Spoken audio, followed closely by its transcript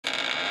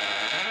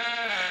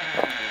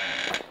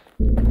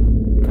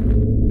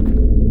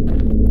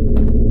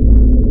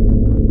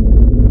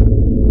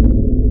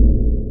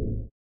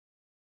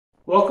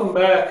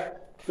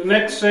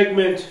next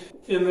segment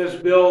in this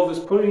build is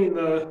putting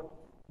the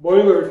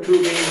boiler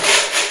tubing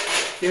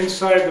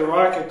inside the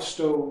rocket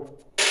stove.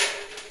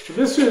 So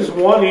this is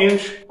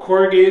 1-inch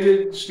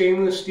corrugated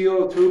stainless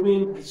steel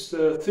tubing. It's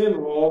a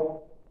thin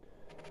wall.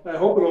 I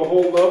hope it'll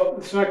hold up.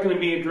 It's not going to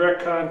be in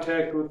direct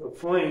contact with the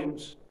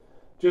flames,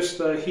 just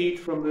the heat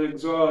from the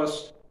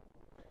exhaust.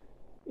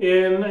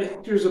 And I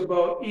think there's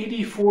about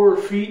 84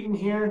 feet in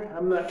here.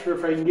 I'm not sure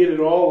if I can get it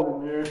all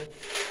in there.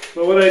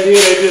 But what I did,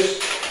 I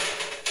just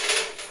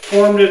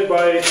formed it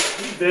by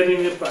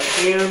bending it by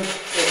hand.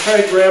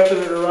 I tried wrapping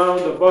it around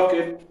a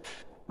bucket,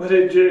 but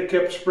it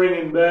kept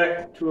springing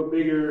back to a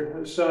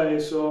bigger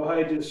size, so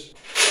I just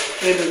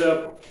ended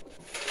up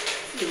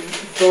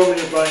forming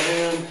it by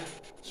hand.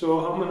 So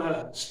I'm going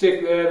to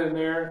stick that in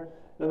there,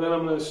 and then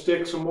I'm going to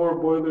stick some more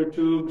boiler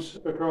tubes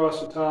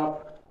across the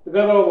top. I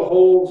got all the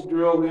holes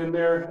drilled in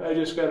there. I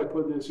just got to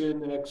put this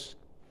in next.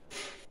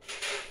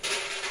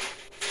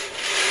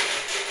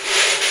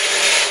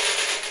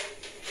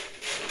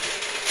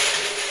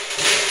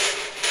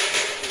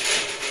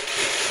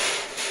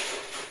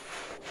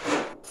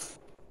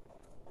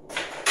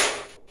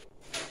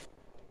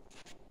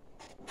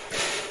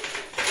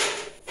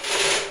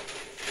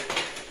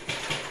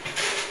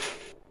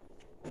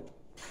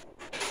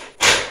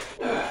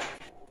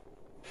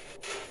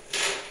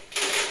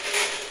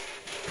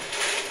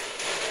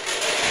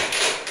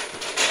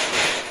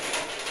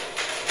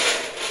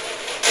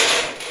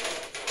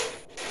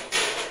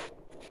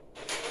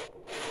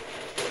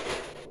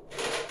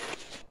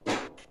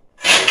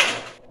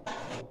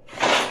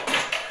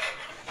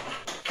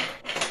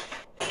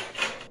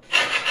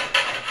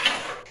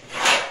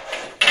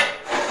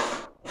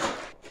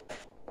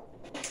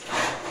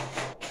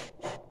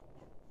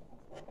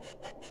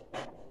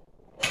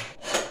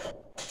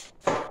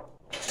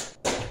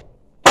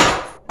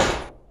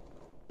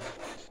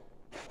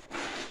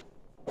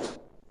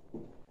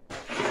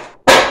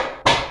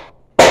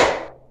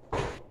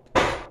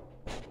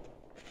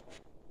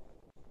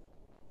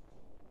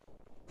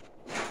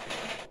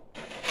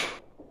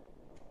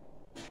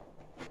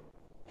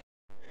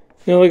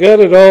 Now I got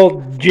it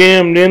all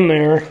jammed in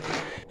there,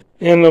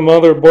 and the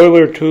other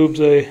boiler tubes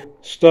I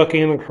stuck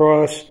in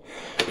across.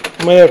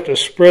 I might have to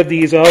spread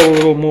these out a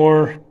little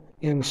more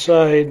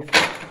inside.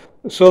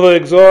 So the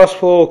exhaust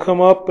flow will come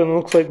up, and it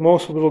looks like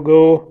most of it will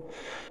go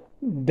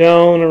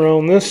down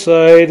around this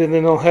side, and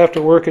then it'll have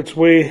to work its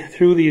way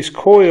through these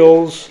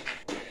coils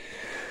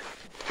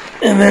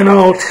and then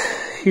out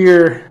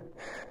here.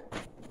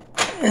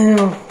 You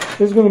know,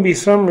 there's going to be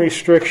some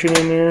restriction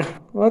in there.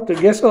 I'll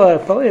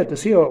probably have to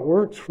see how it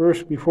works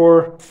first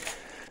before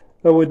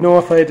I would know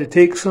if I had to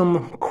take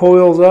some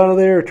coils out of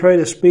there or try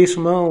to space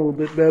them out a little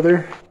bit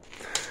better.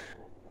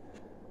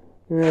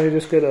 And I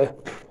just got to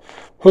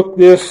hook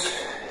this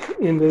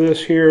into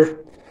this here.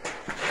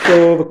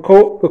 So the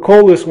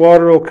coldest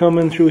water will come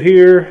in through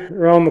here,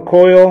 around the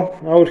coil,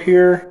 out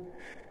here,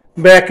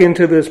 back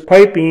into this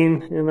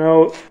piping, and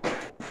out,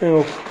 and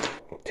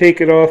it'll take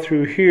it off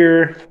through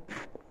here.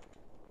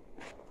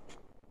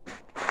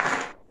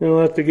 And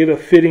I'll have to get a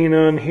fitting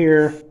on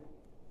here.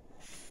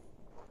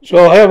 So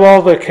I'll have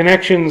all the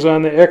connections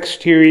on the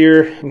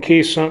exterior in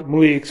case something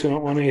leaks. I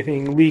don't want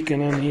anything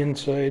leaking on the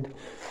inside.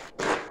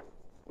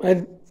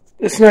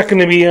 It's not going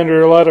to be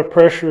under a lot of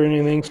pressure or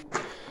anything.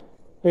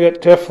 I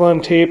got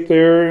Teflon tape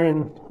there,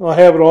 and I'll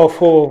have it all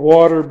full of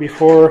water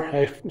before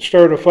I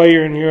start a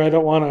fire in here. I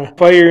don't want a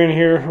fire in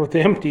here with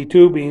empty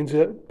tubings.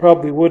 That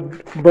probably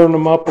would burn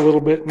them up a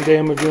little bit and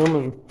damage them.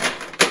 And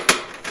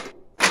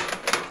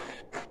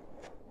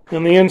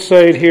on the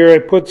inside here, I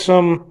put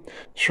some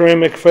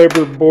ceramic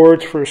fiber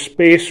boards for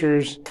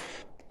spacers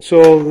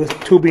so the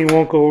tubing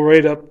won't go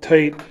right up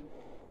tight.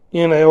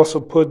 And I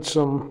also put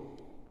some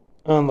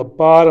on the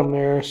bottom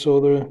there so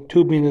the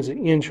tubing is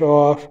 1 inch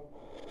off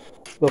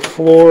the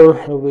floor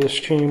of this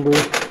chamber.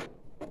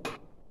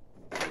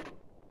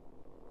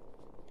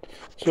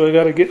 So I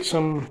got to get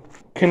some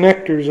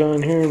connectors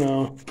on here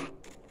now.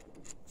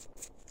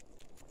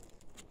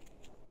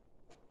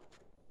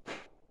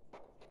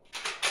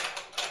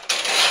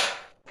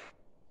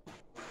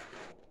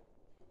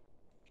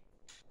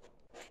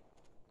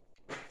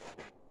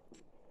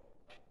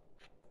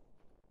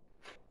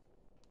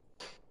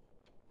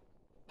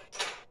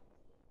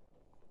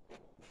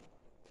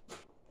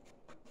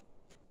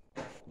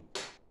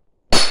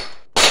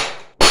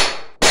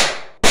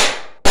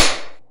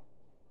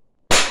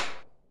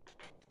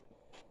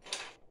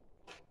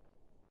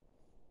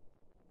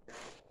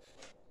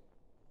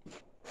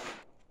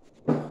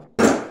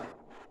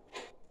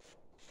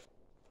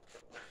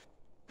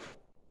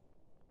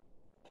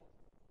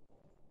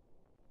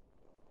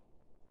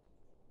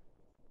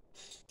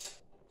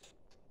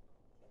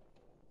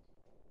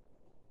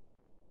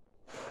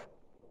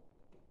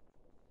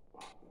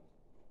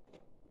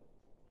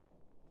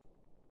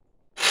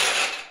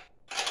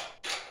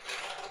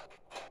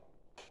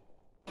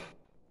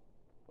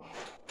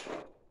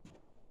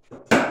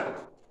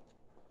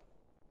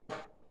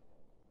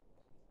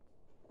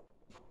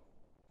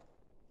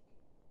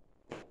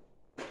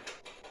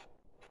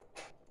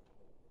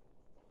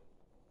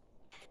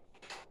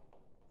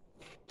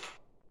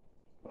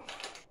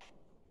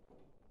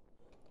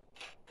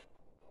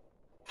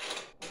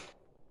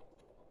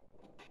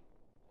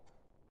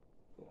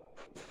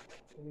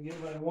 to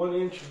get my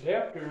 1-inch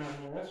adapter on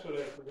there. That's what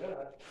I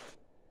forgot.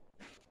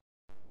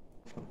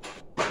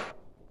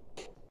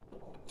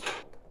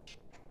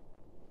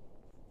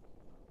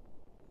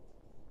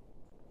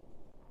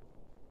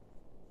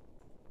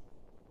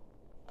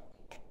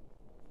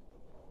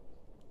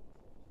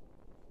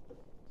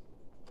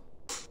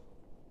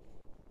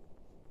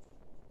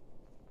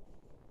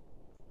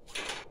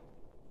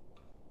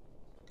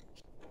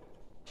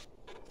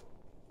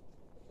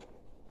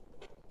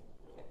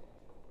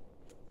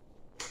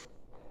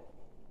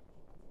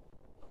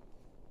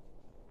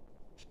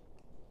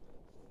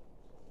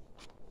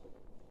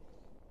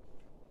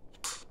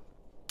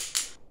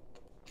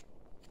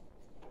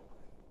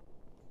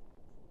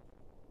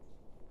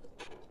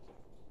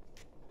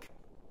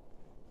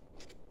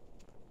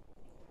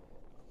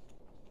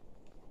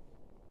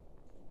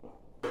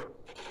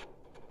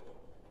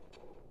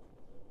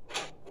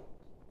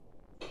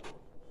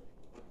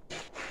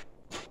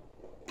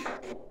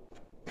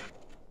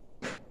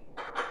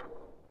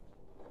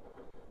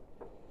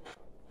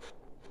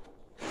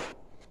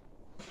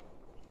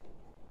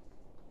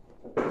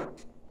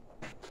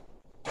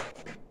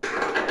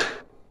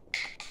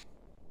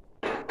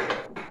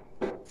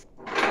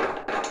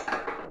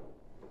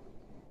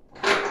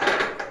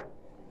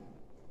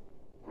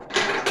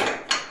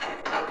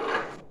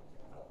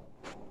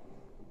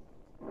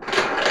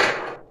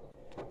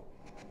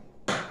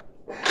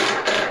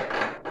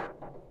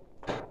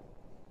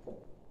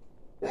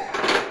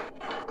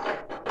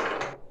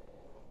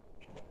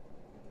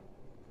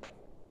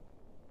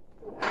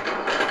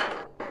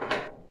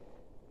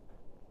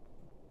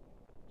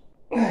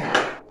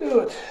 Do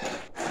it.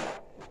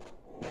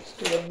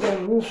 Instead of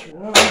doing this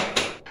around.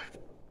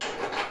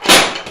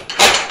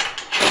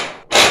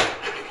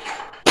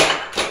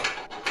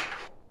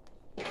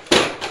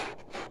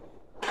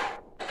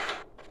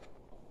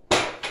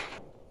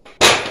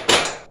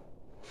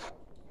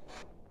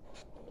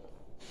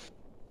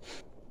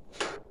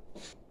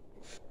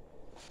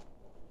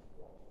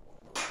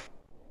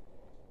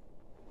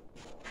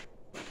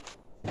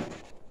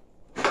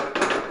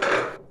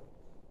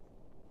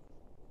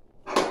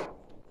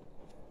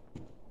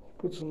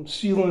 Put some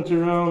sealant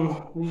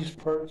around these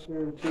parts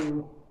here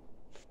too.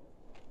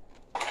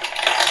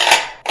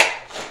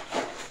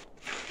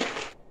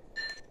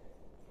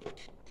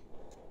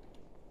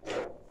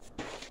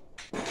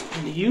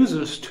 And to use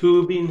this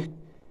tubing,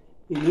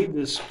 you need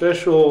this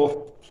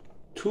special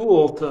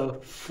tool to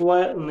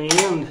flatten the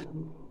end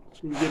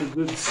so you get a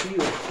good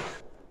seal.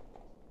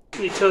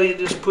 They tell you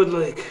just put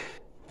like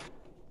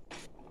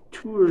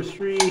 2 or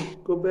 3,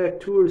 go back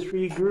 2 or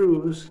 3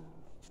 grooves,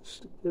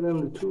 stick that on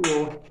the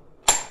tool,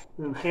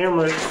 and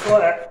hammer it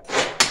flat.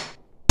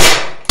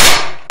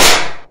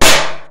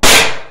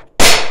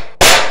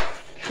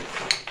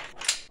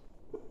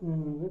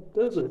 And that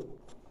does it.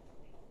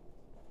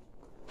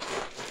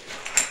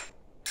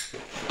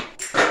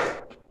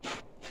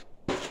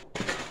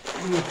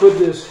 And you put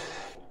this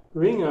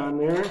ring on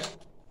there.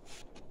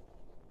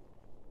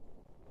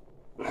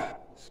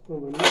 Pull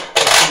the nut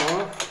button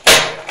off.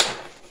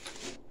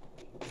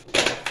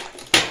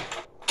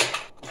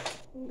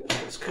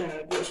 Got this kind of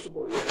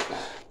adjustable yet.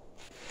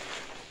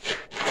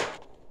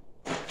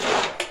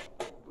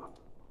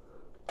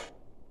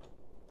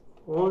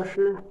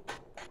 Washer.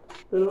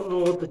 I don't know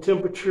what the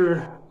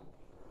temperature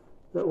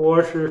that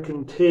washer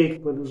can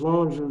take, but as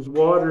long as there's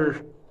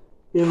water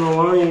in the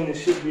line, it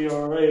should be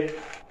all right.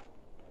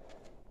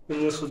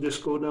 And this will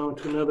just go down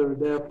to another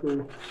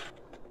adapter.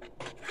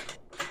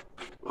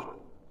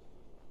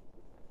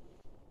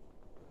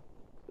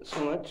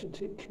 So that should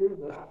take care of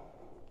the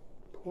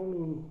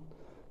pulling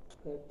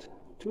that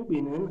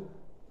tubing in.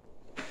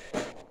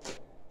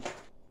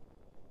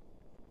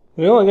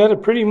 Well, I got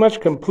it pretty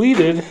much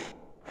completed.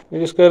 I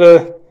just got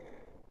to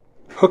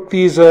hook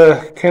these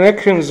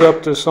connections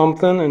up to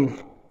something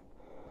and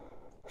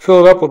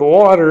fill it up with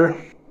water,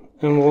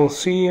 and we'll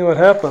see what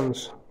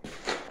happens. I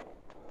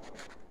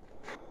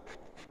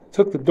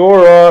took the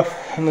door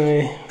off and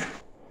I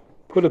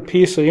put a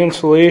piece of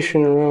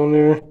insulation around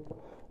there.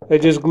 I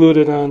just glued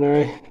it on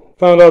there. I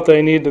found out that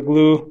I need to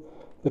glue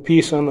the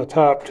piece on the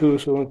top too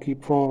so it won't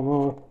keep falling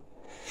off.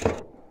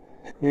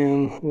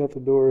 And got the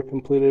door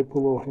completed. Put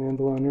a little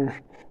handle on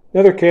there.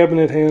 Another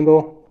cabinet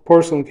handle,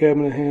 porcelain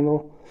cabinet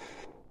handle.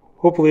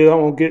 Hopefully that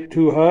won't get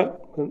too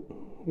hot, but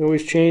you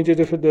always change it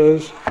if it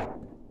does.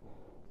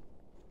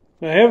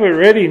 I have it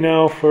ready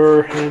now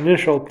for an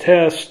initial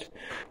test.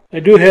 I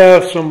do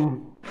have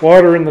some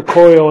water in the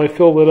coil. I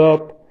filled it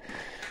up.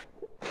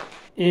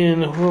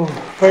 And we'll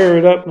fire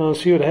it up now and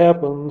see what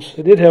happens.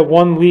 I did have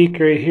one leak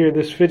right here.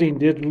 This fitting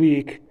did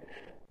leak.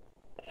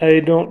 I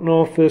don't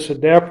know if this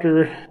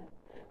adapter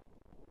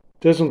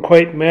doesn't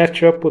quite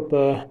match up with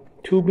the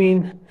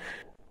tubing,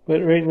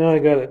 but right now I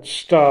got it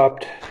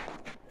stopped.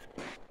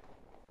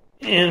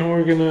 And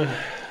we're going to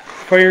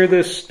fire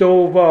this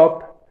stove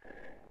up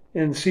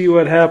and see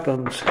what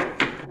happens.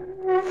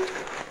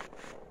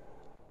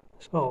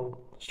 So,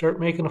 start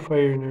making a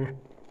fire in there.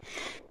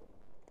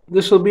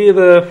 This will be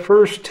the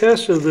first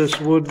test of this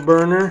wood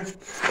burner.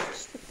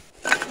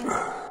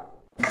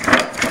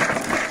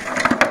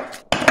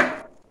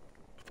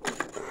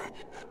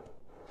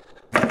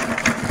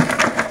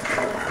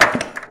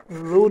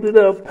 it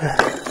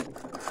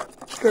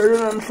up, start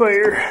it on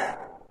fire.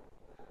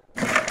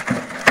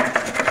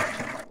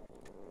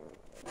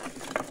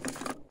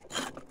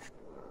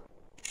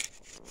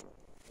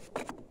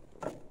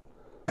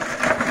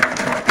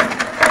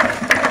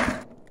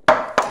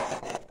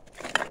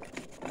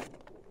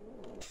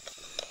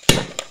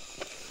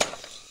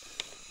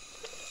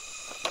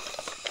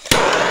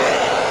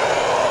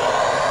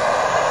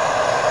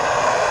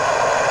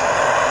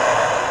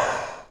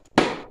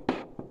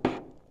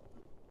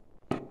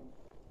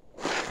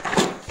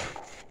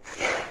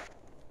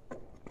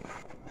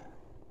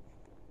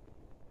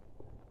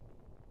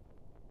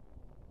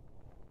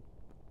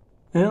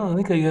 Well, I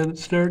think I got it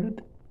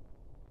started.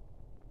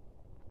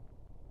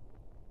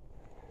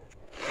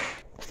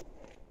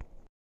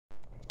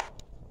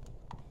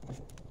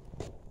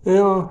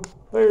 Well,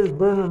 fire's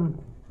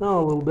burning now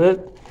a little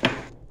bit.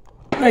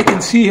 I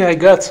can see I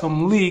got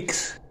some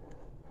leaks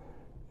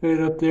right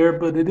up there,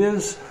 but it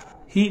is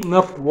heating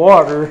up the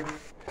water.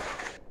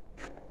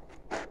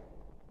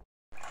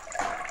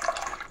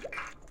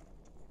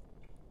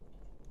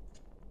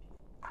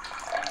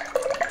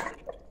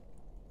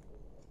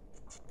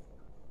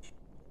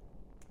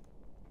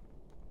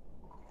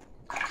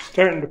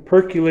 Starting to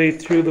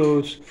percolate through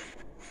those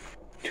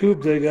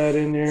tubes I got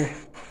in there.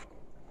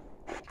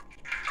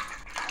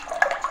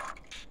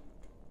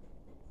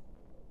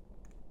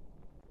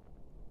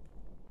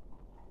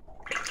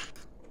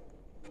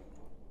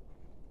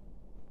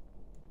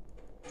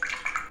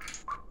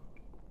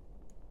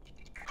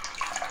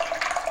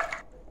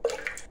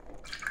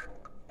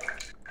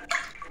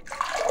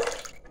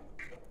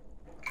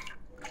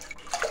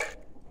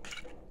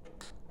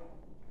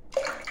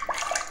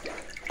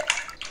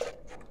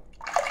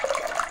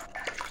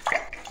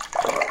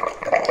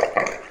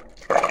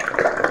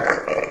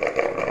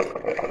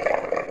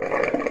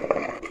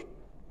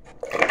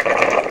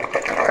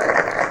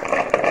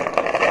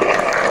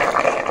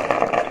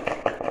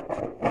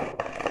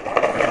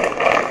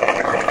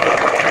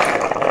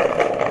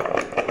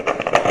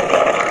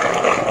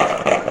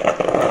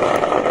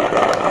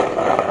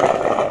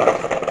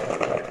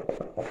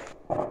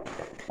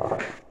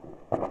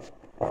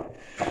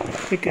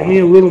 I think I need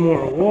a little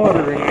more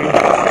water in here.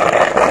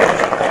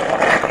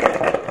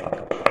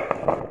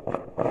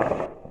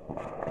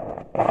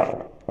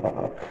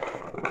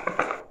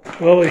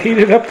 Well, it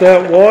heated up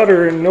that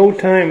water in no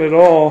time at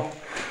all.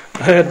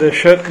 I had to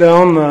shut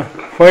down the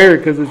fire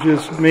because it's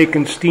just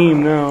making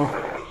steam now.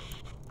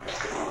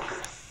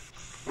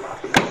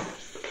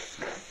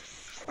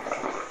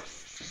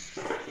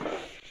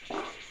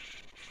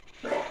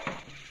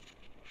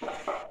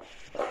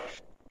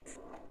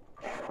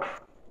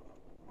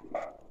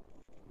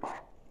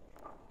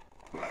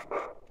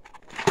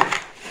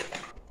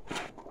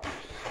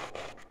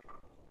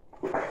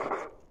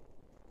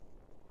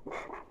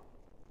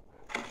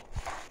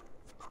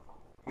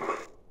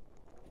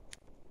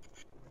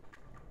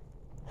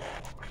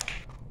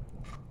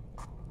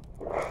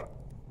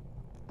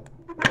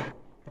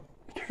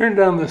 Turned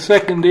on the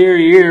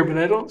secondary air, but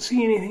I don't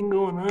see anything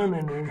going on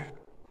in there.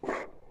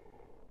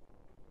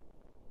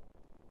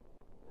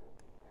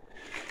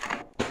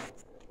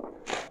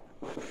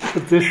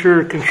 But this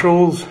sure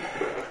controls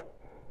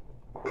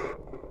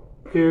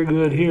air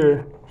good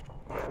here.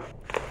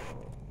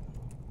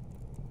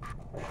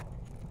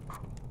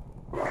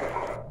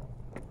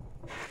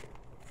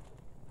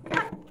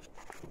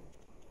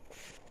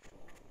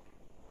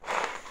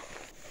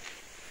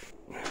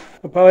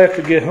 I'll probably have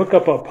to hook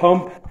up a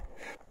pump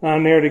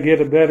on there to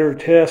get a better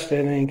test,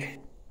 I think.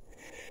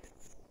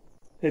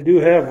 I do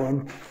have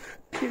one.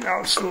 See, now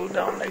it's slowed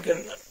down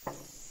again.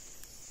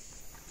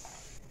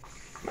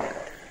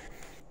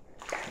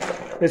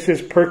 It's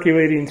just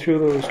percolating through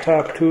those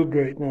top tubes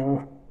right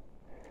now.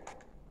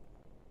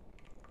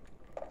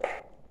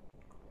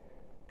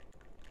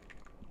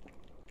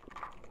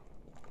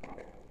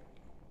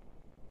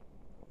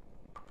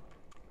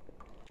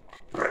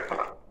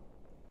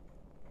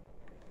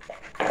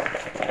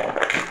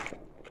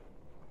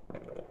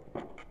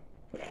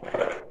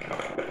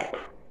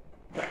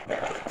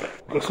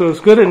 So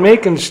it's good at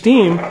making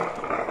steam.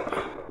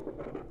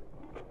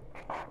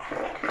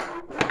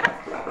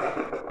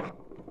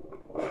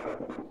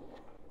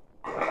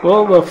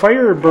 Well, the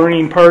fire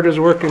burning part is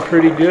working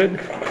pretty good.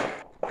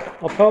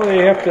 I'll probably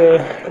have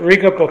to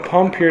rig up a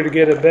pump here to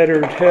get a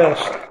better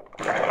test.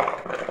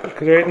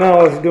 Because right now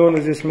all it's doing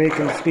is just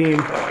making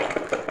steam.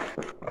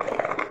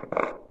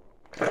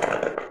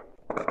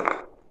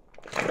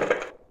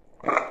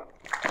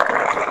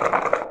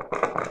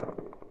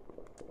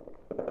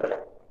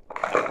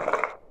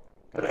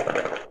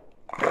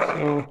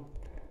 So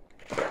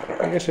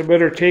I guess I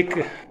better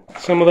take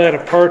some of that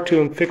apart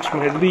to and fix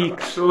my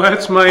leaks. So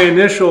that's my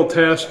initial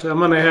test. I'm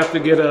going to have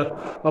to get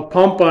a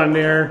pump on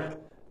there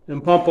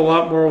and pump a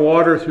lot more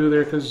water through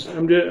there because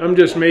I'm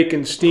just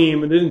making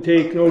steam. It didn't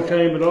take no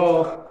time at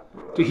all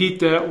to heat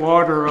that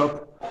water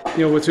up.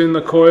 You know, what's in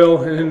the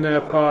coil and in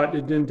that pot.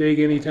 It didn't take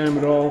any time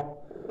at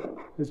all.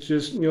 It's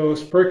just, you know,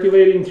 it's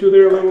percolating through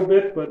there a little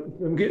bit, but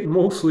I'm getting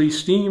mostly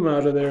steam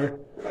out of there.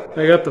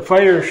 I got the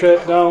fire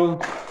shut down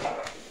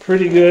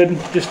pretty good,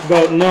 just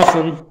about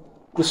nothing.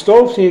 The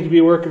stove seems to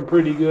be working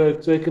pretty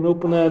good, so I can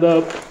open that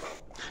up.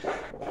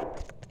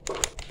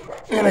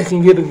 And I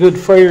can get a good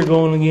fire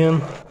going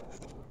again.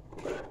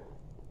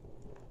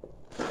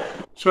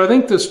 So I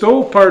think the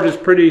stove part is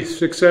pretty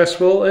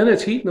successful, and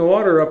it's heating the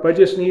water up. I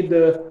just need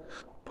to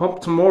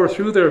pump some more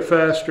through there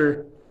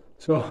faster.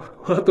 So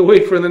I'll have to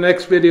wait for the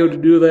next video to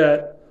do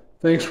that.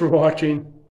 Thanks for watching.